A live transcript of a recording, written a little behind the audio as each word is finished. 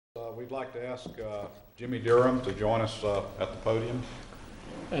We'd like to ask Jimmy Durham to join us at the podium.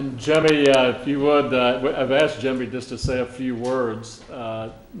 And Jimmy, if you would, I've asked Jimmy just to say a few words.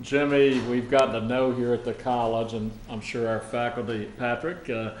 Jimmy, we've gotten to know here at the college, and I'm sure our faculty, Patrick,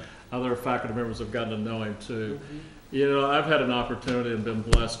 other faculty members have gotten to know him too. Mm-hmm. You know, I've had an opportunity and been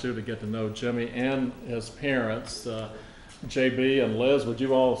blessed too to get to know Jimmy and his parents. JB and Liz, would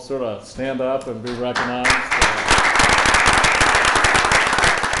you all sort of stand up and be recognized?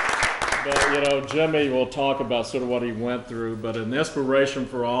 But, you know, Jimmy will talk about sort of what he went through, but an inspiration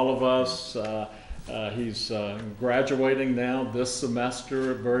for all of us. He's graduating now this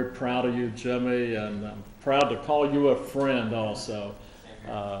semester. Very proud of you, Jimmy, and I'm proud to call you a friend also.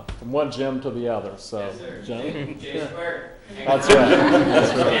 From one Jim to the other. So, yes, Jim? J squared. That's right.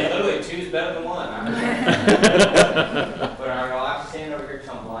 That's right. And literally, two's better than one. But I'll have to stand over here because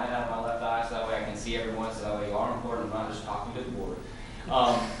I'm blind out of my left eye, so that way I can see everyone, so that way you are important. I'm not just talking to the board.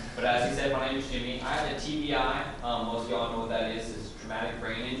 But as he said, my name is Jimmy. I have a TBI. Most of y'all know what that is. It's traumatic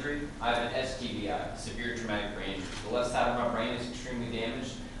brain injury. I have an STBI, severe traumatic brain injury. The left side of my brain is extremely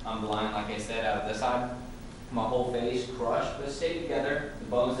damaged. I'm blind, like I said, out of this side. My whole face crushed, but it stayed together. The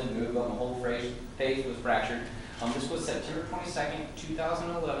bones didn't move, but my whole face was fractured. This was September 22nd,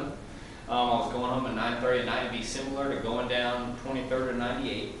 2011. I was going home at 9:30 at night. It'd be similar to going down 23rd or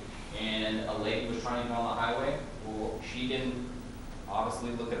 98. And a lady was trying to get on the highway. Well, she didn't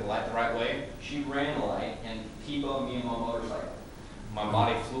obviously look at the light the right way. She ran the light and T-boned me and my motorcycle. My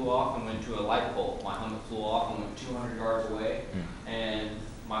body flew off and went to a light pole. My helmet flew off and went 200 yards away, and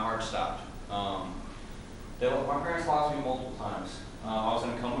my heart stopped. My parents lost me multiple times. I was in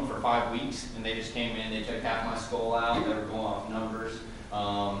a coma for 5 weeks, and they just came in. They took half my skull out. They were going off numbers.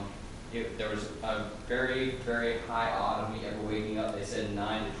 There was a very, very high odd of me ever waking up. They said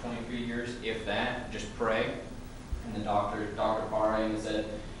 9 to 23 years, if that. Just pray. And the Dr. Parham said,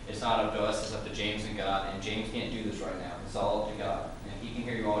 it's not up to us, it's up to James and God. And James can't do this right now. It's all up to God. And he can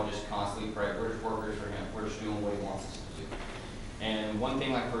hear you all just constantly pray. We're just workers for him. We're just doing what he wants us to do. And one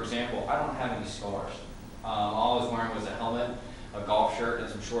thing, like for example, I don't have any scars. All I was wearing was a helmet, a golf shirt, and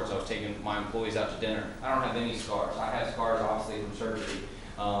some shorts. I was taking my employees out to dinner. I don't have any scars. I have scars, obviously, from surgery.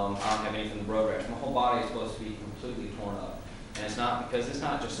 I don't have any from the road rash. My whole body is supposed to be completely torn up. And it's not because it's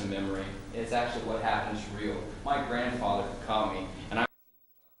not just a memory. It's actually what happens real. My grandfather caught me, and I was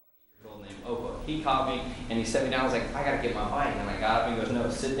 8 years old named Opa. He caught me, and he set me down. I was like, I got to get my bike. And I got up, and he goes, no,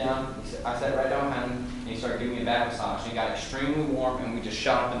 sit down. I sat right down behind him, and he started giving me a back massage. And he got extremely warm, and we just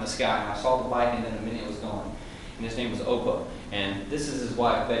shot up in the sky. And I saw the bike, and then a minute it was gone. And his name was Opa. And this is his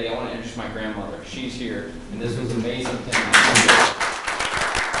wife, Betty. I want to introduce my grandmother. She's here, and this was an amazing thing.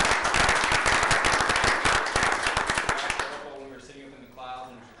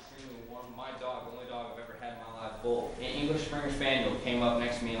 English Springer Spaniel came up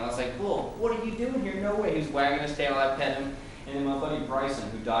next to me, and I was like, Bull, what are you doing here? No way. He was wagging his tail. I pet him. And then my buddy Bryson,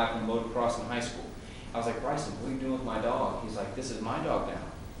 who died from motocross in high school, I was like, Bryson, what are you doing with my dog? He's like, this is my dog now.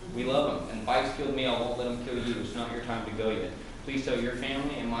 We love him. And Bike's killed me. I won't let him kill you. It's not your time to go yet. Please tell your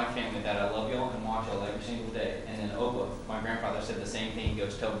family and my family that I love y'all and watch y'all every single day. And then Opa, my grandfather, said the same thing. He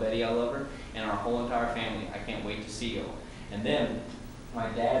goes, tell Betty I love her and our whole entire family. I can't wait to see y'all. And then my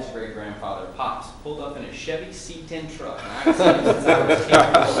dad's great-grandfather, Pops, pulled up in a Chevy C10 truck. And I haven't seen him since I was 10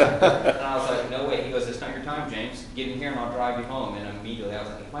 years old. And I was like, no way. He goes, it's not your time, James. Get in here and I'll drive you home. And immediately I was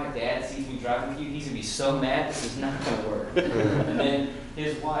like, if my dad sees me driving with you, he's going to be so mad. This is not going to work. And then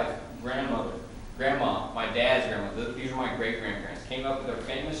his wife, grandma, my dad's grandmother, these are my great-grandparents, came up with a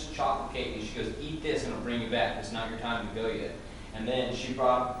famous chocolate cake. And she goes, eat this and it'll bring you back. It's not your time to go yet. And then she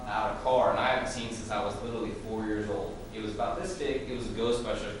brought out a car, and I haven't seen since I was literally 4 years old. It was about this big. It was a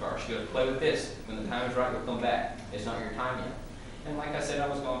Ghostbusters car. She goes, play with this. When the time is right, you'll come back. It's not your time yet. And like I said, I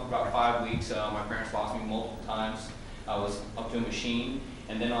was gone for about 5 weeks. My parents lost me multiple times. I was up to a machine.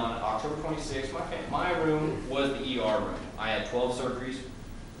 And then on October 26th, my room was the ER room. I had 12 surgeries.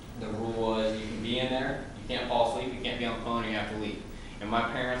 The rule was you can be in there, you can't fall asleep, you can't be on the phone, you have to leave. And my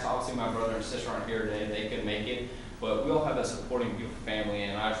parents, obviously my brother and sister aren't here today. They couldn't make it. But we all have a supporting, beautiful family,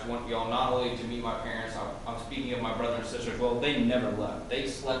 and I just want y'all not only to meet my parents, I'm speaking of my brother and sister as well, they never left. They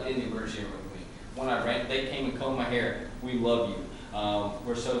slept in the emergency room with me. When I ran, they came and combed my hair. We love you.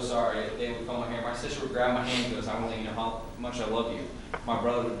 We're so sorry. They would comb my hair. My sister would grab my hand and goes, I want to let you know how much I love you. My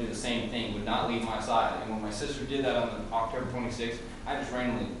brother would do the same thing, would not leave my side. And when my sister did that on October 26th, I just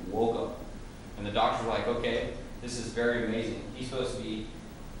randomly woke up. And the doctors were like, okay, this is very amazing. He's supposed to be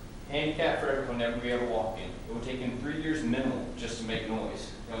handicapped forever, he'll never be able to walk again. It will take him 3 years minimum just to make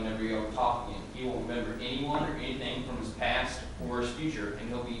noise. He'll never be able to talk again. He won't remember anyone or anything from his past or his future, and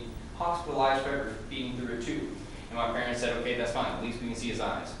he'll be hospitalized forever feeding through a tube. And my parents said, okay, that's fine, at least we can see his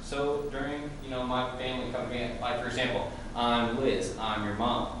eyes. So during, my family company, like for example, I'm Liz, I'm your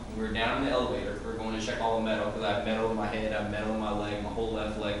mom. We were down in the elevator, we were going to check all the metal, because I have metal in my head, I have metal in my leg, my whole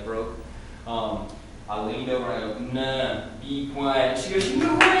left leg broke. I leaned over and I go, nah, be quiet. She goes, you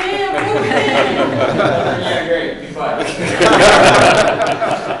know who I am, yeah, great, be quiet.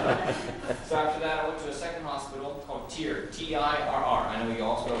 So after that, I went to a second hospital called TIRR, T-I-R-R. I know you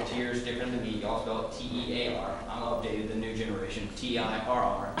all spell TIRRs different than me. You all spell it T-E-A-R. I'm updated, the new generation,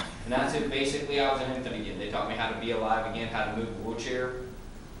 T-I-R-R. And that's it. Basically, I was an infant again. They taught me how to be alive again, how to move a wheelchair,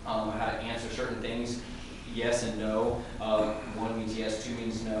 how to answer certain things, yes and no. One means yes, two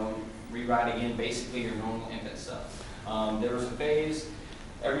means no. Rewrite again, basically your normal infant stuff. There was a phase,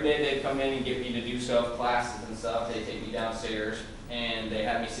 every day they'd come in and get me to do stuff, classes and stuff. They'd take me downstairs and they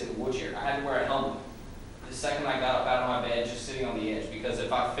had me sit in a wheelchair. I had to wear a helmet. The second I got up out of my bed, just sitting on the edge, because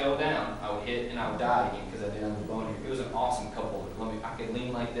if I fell down, I would hit and I would die again because I didn't have the bone here. It was an awesome cup holder. I could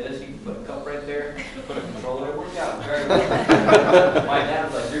lean like this. You could put a cup right there, put a controller. It worked out very well. My dad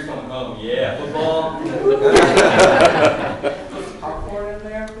was like, "You're coming home." Yeah, football. Put some popcorn in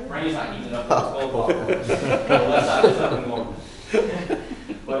there. Brain's not eating up this whole popcorn. The left side is up and warm.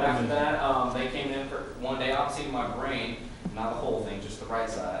 But after that, they came in for one day. Obviously, my brain, not the whole thing, just the right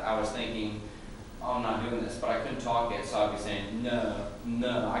side. I was thinking, oh, I'm not doing this, but I couldn't talk yet, so I'd be saying, no.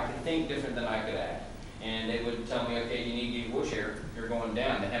 I could think different than I could act. And they would tell me, okay, you need to get a wheelchair, you're going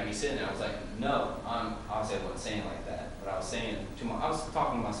down. They had me sitting there. I was like, no, obviously I wasn't saying like that, but I was saying I was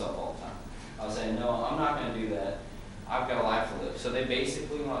talking to myself all the time. I was saying, no, I'm not going to do that. I've got a life to live. So they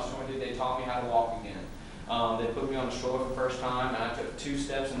basically, when I was 22, they taught me how to walk again. They put me on the stroller for the first time, and I took 2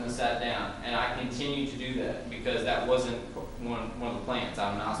 steps and then sat down. And I continued to do that because that wasn't one of the plans.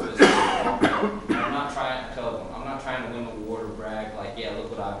 I'm not supposed to do that. I'm not trying to tell them. I'm not trying to win the award or brag like, yeah,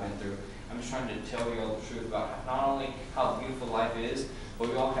 look what I've been through. I'm just trying to tell you all the truth about not only how beautiful life is, but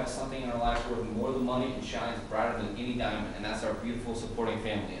we all have something in our life worth more than money and shines brighter than any diamond, and that's our beautiful supporting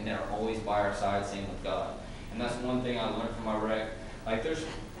family, and they're always by our side, same with God. And that's one thing I learned from my wreck. Like, there's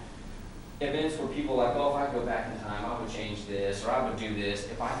events where people are like, oh, if I could go back in time, I would change this, or I would do this.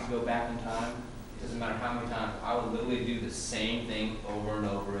 If I could go back in time, it doesn't matter how many times, I would literally do the same thing over and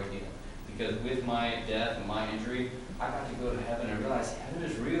over again. Because with my death and my injury, I got to go to heaven and realize heaven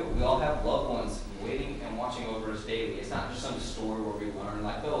is real. We all have loved ones waiting and watching over us daily. It's not just some story where we learn,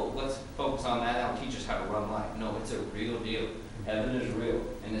 like, oh, let's focus on that. That'll teach us how to run life. No, it's a real deal. Heaven is real,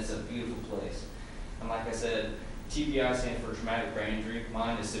 and it's a beautiful place. And like I said, TBI stands for traumatic brain injury.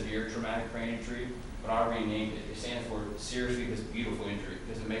 Mine is severe traumatic brain injury, but I renamed it. It stands for seriously this beautiful injury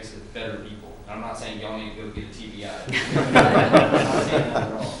because it makes us better people. And I'm not saying y'all need to go get a TBI. I'm not saying that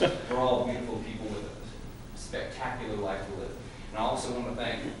at all. We're all beautiful people with a spectacular life to live. And I also want to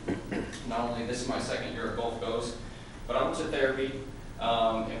thank, not only this is my second year at Gulf Coast, but I went to therapy.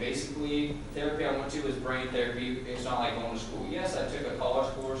 And basically, therapy I went to was brain therapy. It's not like going to school. Yes, I took a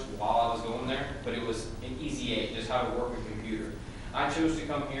college course while I was going there, but it was an easy aid, just how to work a computer. I chose to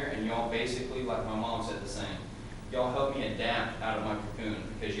come here, and y'all basically, like my mom said the same, y'all helped me adapt out of my cocoon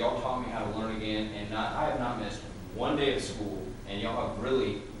because y'all taught me how to learn again, and I have not missed one day of school, and y'all have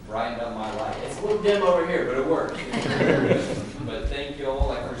really brightened up my life. It's a little dim over here, but it works. But thank y'all,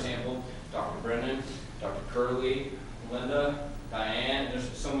 like for example, Dr. Brennan, Dr. Curley, Linda, Diane, there's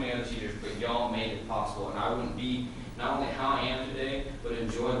so many other teachers, but y'all made it possible, and I wouldn't be not only how I am today, but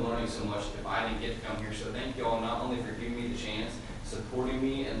enjoy learning so much if I didn't get to come here. So thank y'all not only for giving me the chance, supporting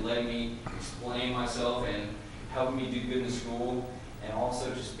me and letting me explain myself and helping me do good in school, and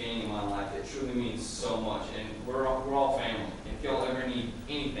also just being in my life. It truly means so much, and we're all family. If y'all ever need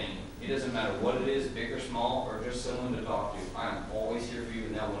anything, it doesn't matter what it is, big or small, or just someone to talk to, I'm always here for you,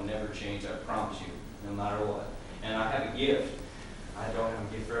 and that will never change, I promise you, no matter what. And I have a gift. I don't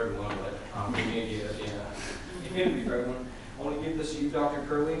have a gift for everyone, but I'm giving you a gift. Yeah, it can be for everyone. I want to give this to you, Dr.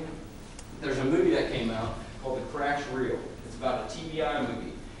 Curley. There's a movie that came out called The Crash Reel. It's about a TBI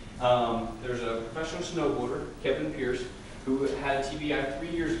movie. There's a professional snowboarder, Kevin Pierce, who had a TBI 3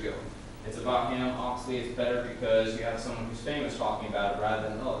 years ago. It's about him. Obviously, it's better because you have someone who's famous talking about it rather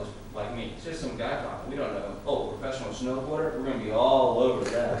than, oh, it's like me. It's just some guy talking. We don't know. Oh, professional snowboarder? We're going to be all over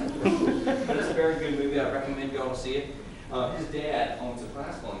that. But it's a very good movie. I recommend you all to see it. His dad owns a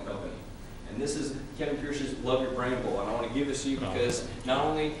glass blowing company. And this is Kevin Pierce's Love Your Brain Bowl. And I want to give this to you because not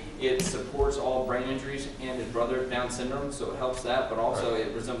only it supports all brain injuries and his brother Down syndrome, so it helps that, but also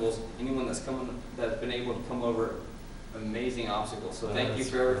it resembles anyone that's been able to come over amazing obstacles. So thank you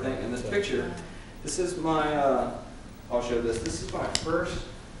for everything. And this picture, this is my, I'll show this. This is my first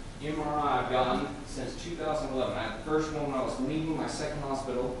MRI I've gotten since 2011. I had the first one when I was leaving my second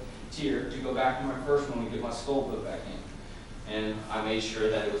hospital tier to go back to my first one and get my skull put back in. And I made sure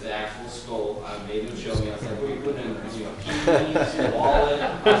that it was the actual skull. I made them show me. I was like, what are you putting in there? You know, keys, wallet. I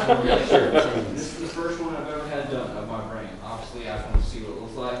just want to make sure. This is the first one I've ever had done of my brain. Obviously, I just want to see what it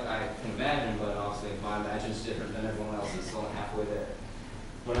looks like. I can imagine, but obviously my imagine is different than everyone else's. It's only halfway there.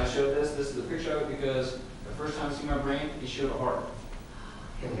 When I showed this is the picture of it because the first time I see my brain, it showed a heart.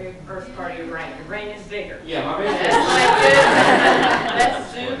 The very first part of your brain. Your brain is bigger. Yeah, my brain is That's bigger. my goodness.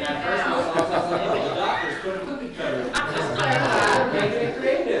 Let's zoom When it I first out. was like, oh, the doctors put a cookie cutter. Making it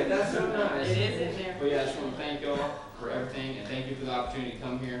creative. That's so nice. It is in there. But yeah, I just want to thank y'all for everything, and thank you for the opportunity to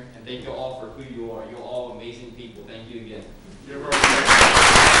come here, and thank you all for who you are. You're all amazing people. Thank you again. You're very welcome.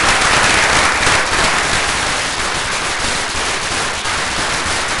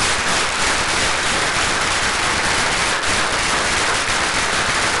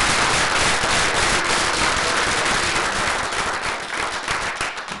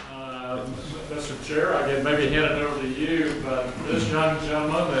 Mr. Chair, I could maybe hand it over to you, but this young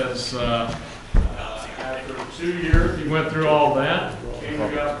gentleman is, after 2 years, he went through all that, came to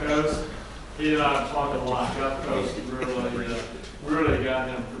Gulf Coast. He and I have talked a lot. Gulf Coast really got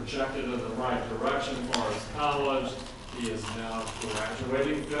him projected in the right direction for his college. He is now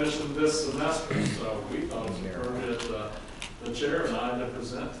graduating, finishing this semester, so we thought it was appropriate, the chair and I to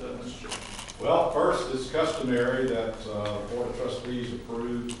present to Mr. Chair. Well, first, it's customary that Board of Trustees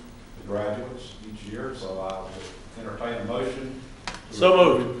approve the graduates each year, so I'll just entertain a motion. So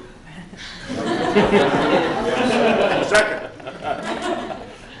moved. Second.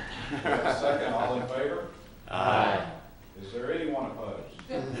 Second, all in favor? Aye. Is there anyone opposed?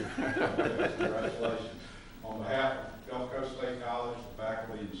 Congratulations. On behalf of Gulf Coast State College, the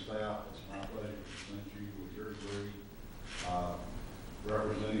faculty and staff, it's my pleasure to present you with your degree,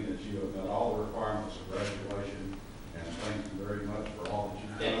 representing that you have met all the requirements of graduation, and thank you very much for all that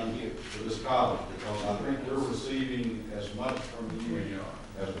you've done for this college, because I think we're receiving as much from you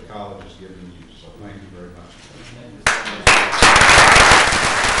as the college is giving you, so thank you very much.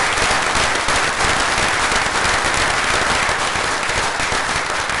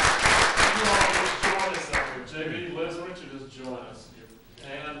 JB, Liz, why don't you just join us?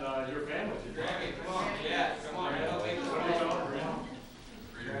 And your family. Grammy, come on. Yeah, come on. What are you talking about?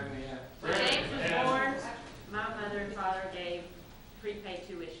 Grammy, yeah. When James was born, my mother and father gave prepaid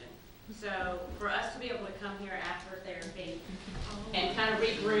tuition. So for us to be able to come here after therapy and kind of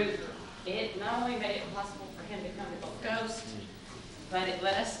regroup, it not only made it possible for him to come to Gulf Coast, but it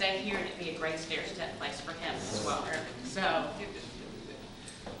let us stay here and it'd be a great stair-step place for him as well. So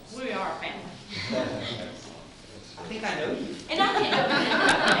we are a family. I think I know you. And I didn't.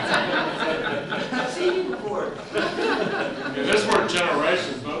 I've seen you before. Yeah, this were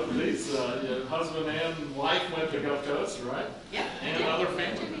generations. Both of these, your husband and wife went to Gulf Coast, right? Yeah.